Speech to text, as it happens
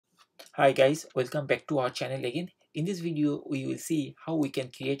Hi guys, welcome back to our channel again. In this video, we will see how we can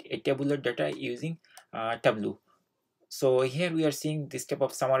create a tabular data using Tableau. So here we are seeing this type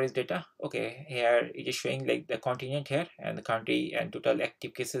of summarized data. Okay, here it is showing like the continent here and the country and total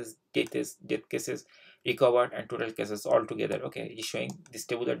active cases, death cases, recovered and total cases all together. Okay, it is showing this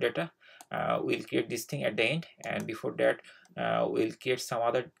tabular data. We'll create this thing at the end, and before that, we'll create some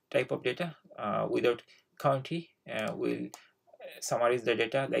other type of data without country. We'll summarize the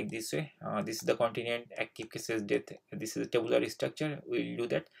data like this way. This is the continent, active cases, death. This is a tabular structure. We'll do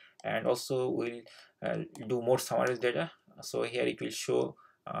that, and also we'll do more summarized data. So here it will show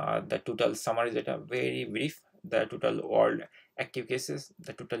the total summarized data, very brief. The total world active cases,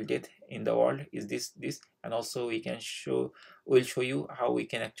 the total death in the world is this, and also we'll show you how we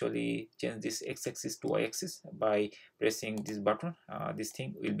can actually change this x-axis to y-axis by pressing this button. This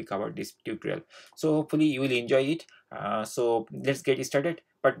thing will be covered this tutorial. So hopefully you will enjoy it. So let's get started.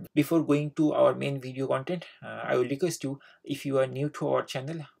 But before going to our main video content, I will request you, if you are new to our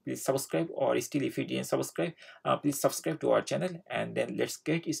channel, please subscribe, or still if you didn't subscribe, please subscribe to our channel, and then let's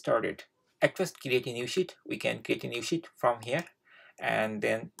get started. At first, create a new sheet. We can create a new sheet from here and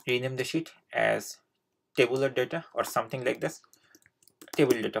then rename the sheet as tabular data or something like this.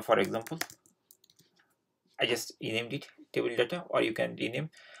 Table data, for example. I just renamed it table data, or you can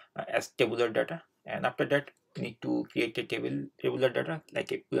rename as tabular data. And after that, we need to create a tabular data.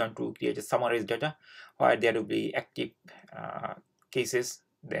 Like if we want to create a summarized data where there will be active cases,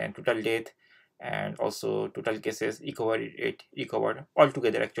 then total death, and also total cases, recovery rate, recovered, all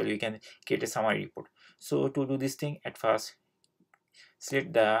together. Actually, we can create a summary report. So to do this thing, at first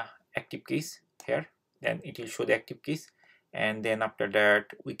select the active case here, then it will show the active case, and then after that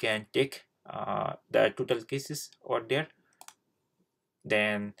we can take the total cases over there.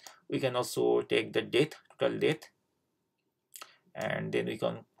 Then we can also take the death, total death, and then we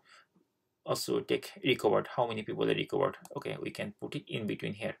can also take recovered, how many people are recovered. Okay, we can put it in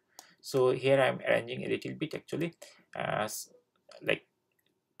between here. So here I'm arranging a little bit actually as like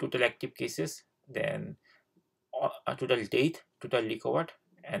total active cases, then total death, total recovered,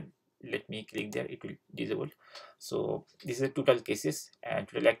 and let me click there, it will disable. So this is the total cases and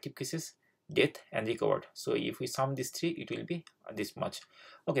total active cases, death and recovered. So if we sum these three, it will be this much.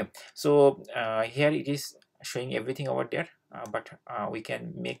 Okay, so here it is showing everything over there, but we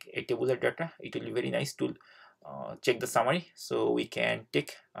can make a tabular data. It will be very nice to check the summary. So we can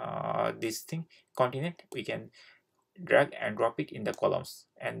take this thing, continent, we can drag and drop it in the columns,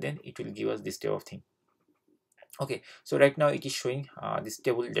 and then it will give us this type of thing. Okay, so right now it is showing this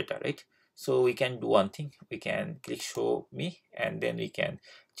table data, right? So we can do one thing, we can click show me, and then we can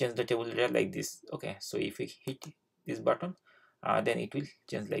change the table data like this. Okay, so if we hit this button, then it will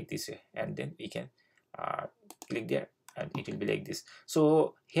change like this way, and then we can click there and it will be like this.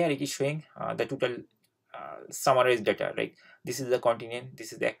 So here it is showing the total summarized data, right? This is the continent,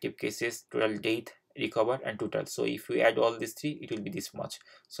 this is the active cases, total date, recover, and total. So if we add all these three, it will be this much.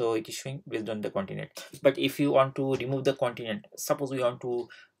 So it is showing based on the continent. But if you want to remove the continent, suppose we want to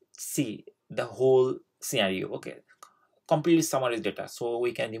see the whole scenario, okay, completely summarized data, so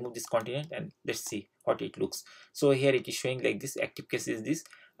we can remove this continent and let's see what it looks. So here it is showing like this: active case is this,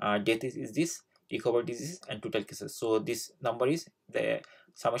 death is this, recovered disease, and total cases. So this number is the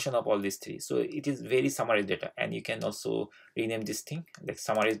summation of all these three. So it is very summarized data, and you can also rename this thing like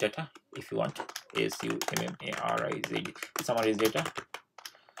summarized data if you want. SUMMARIZED, summarized data.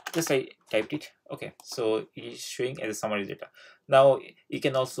 Just I typed it. Okay, so it is showing as a summary data. Now you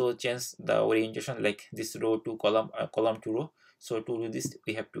can also change the orientation, like this row to column, column to row. So to do this,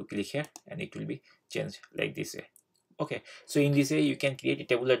 we have to click here and it will be changed like this way. Okay, so in this way you can create a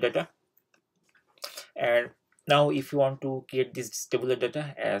tabular data. And now if you want to create this tabular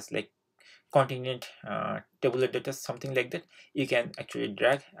data as like continent tabular data, something like that, you can actually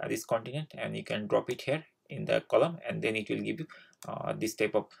drag this continent and you can drop it here in the column, and then it will give you this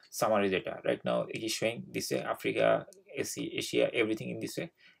type of summary data. Right now it is showing this way: Africa, Asia, everything in this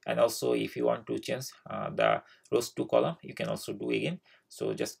way. And also if you want to change the rows to column, you can also do again.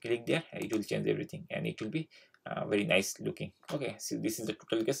 So just click there, it will change everything and it will be very nice looking. Okay, so this is the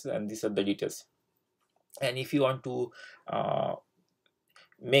total cases and these are the details. And if you want to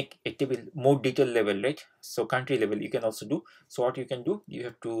make a table more detailed level, right, so country level, you can also do. So what you can do, you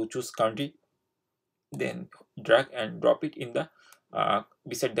have to choose country, then drag and drop it in the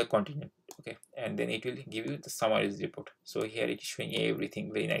beside the continent. Okay, and then it will give you the summarized report. So here it is showing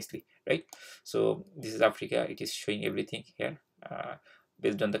everything very nicely, right? So this is Africa, it is showing everything here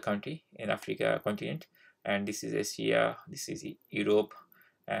based on the country in Africa continent. And this is Asia, this is Europe,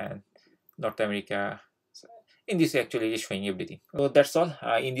 and North America, In this way, actually, it is showing everything. So that's all.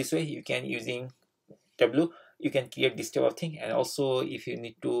 In this way, you can, using Tableau, you can create this type of thing. And also, if you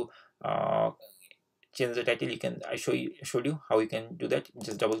need to change the title, you can, I showed you how you can do that.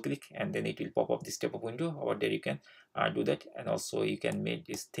 Just double click and then it will pop up this type of window. Over there you can do that. And also you can make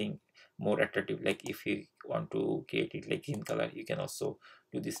this thing more attractive. Like if you want to create it like green color, you can also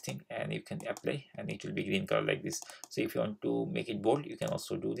do this thing and you can apply and it will be green color like this. So if you want to make it bold, you can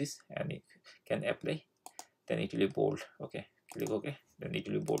also do this and you can apply, then it will be bold. Okay, click OK, then it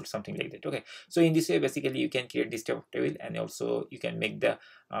will be bold, something like that. Okay, so in this way, basically you can create this type of table, and also you can make the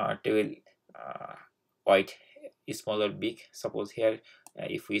table white, small or big. Suppose here,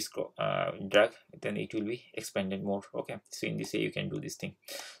 if we scroll, drag, then it will be expanded more. Okay, so in this way you can do this thing.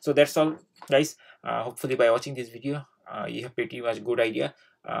 So that's all, guys. Hopefully by watching this video, you have pretty much good idea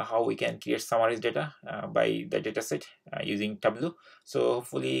how we can create summarized data by the dataset using Tableau. So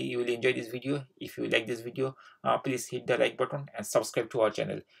hopefully you will enjoy this video. If you like this video, please hit the like button and subscribe to our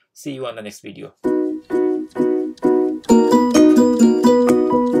channel. See you on the next video.